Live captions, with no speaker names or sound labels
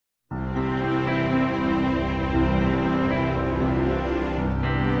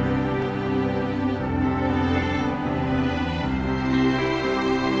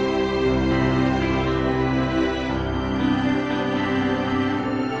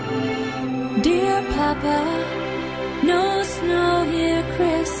Dear Papa, no snow here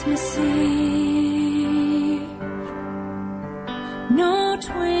Christmas Eve. No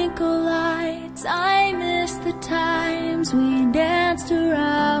twinkle lights, I miss the times we danced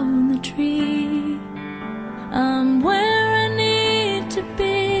around the tree. I'm where I need to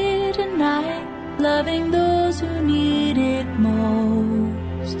be tonight, loving those who need it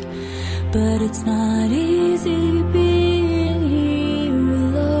most. But it's not easy being here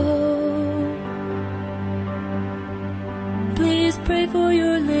alone. Please pray for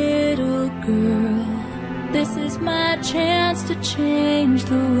your little girl. This is my chance to change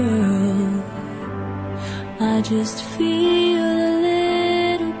the world. I just feel a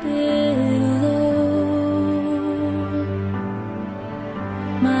little bit alone.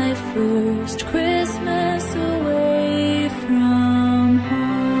 My first Christmas away from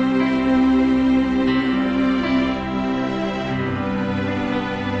home.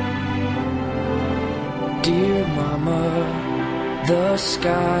 Dear Mama, the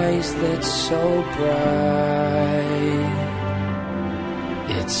sky's lit so bright.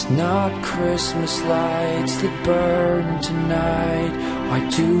 It's not Christmas lights that burn tonight. Why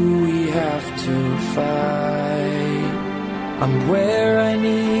do we have to fight? I'm where I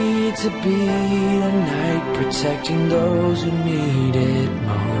need to be tonight, protecting those who need it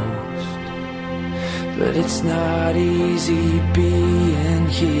most. But it's not easy being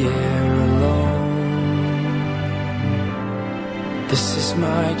here alone. This is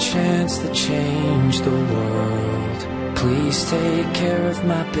my chance to change the world. Please take care of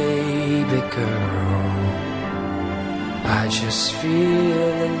my baby girl. I just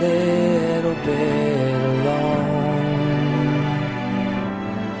feel a little bit alone.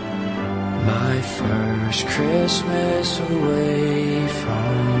 My first Christmas away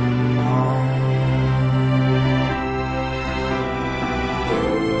from home.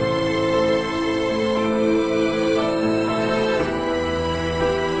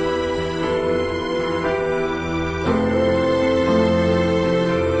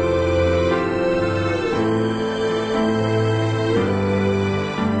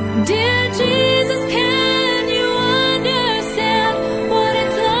 Dear Jesus, can you understand what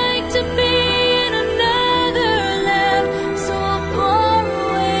it's like to be in another land, so far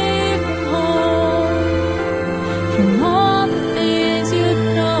away from home, from all the things you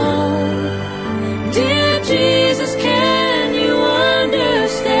know? Dear Jesus, can you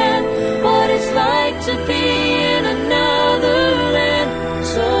understand what it's like to be in another land,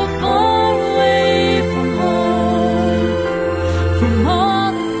 so far away from home, from all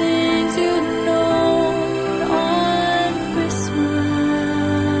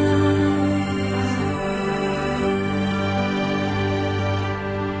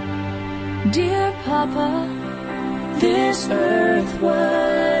Dear Papa, this earth,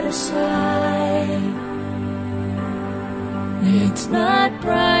 what a sight. It's not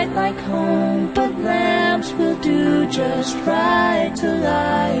bright like home, but lamps will do just right to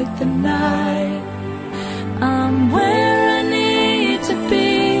light the night. I'm where I need to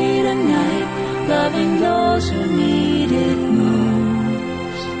be tonight, loving those who need it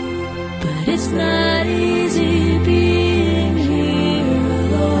most. But it's not easy being here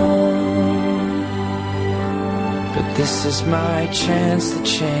alone. But this is my chance to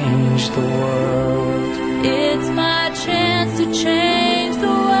change the world. It's my chance to change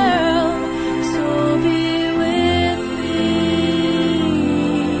the world, so be with me,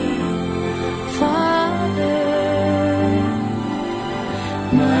 Father.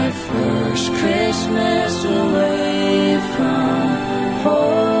 My first Christmas away from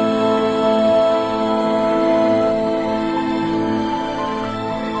home.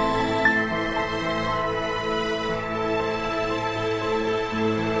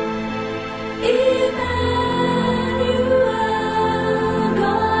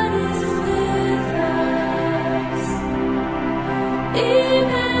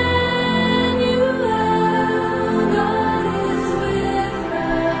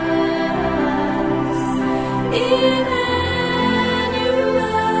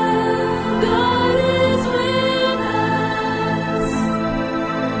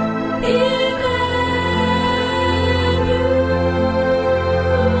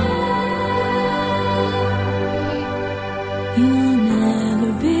 You'll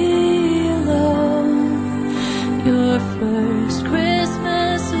never be alone. Your first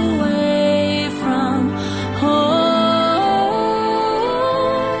Christmas away from home.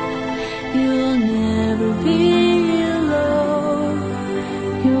 You'll never be alone.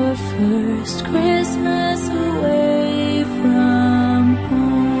 Your first Christmas away.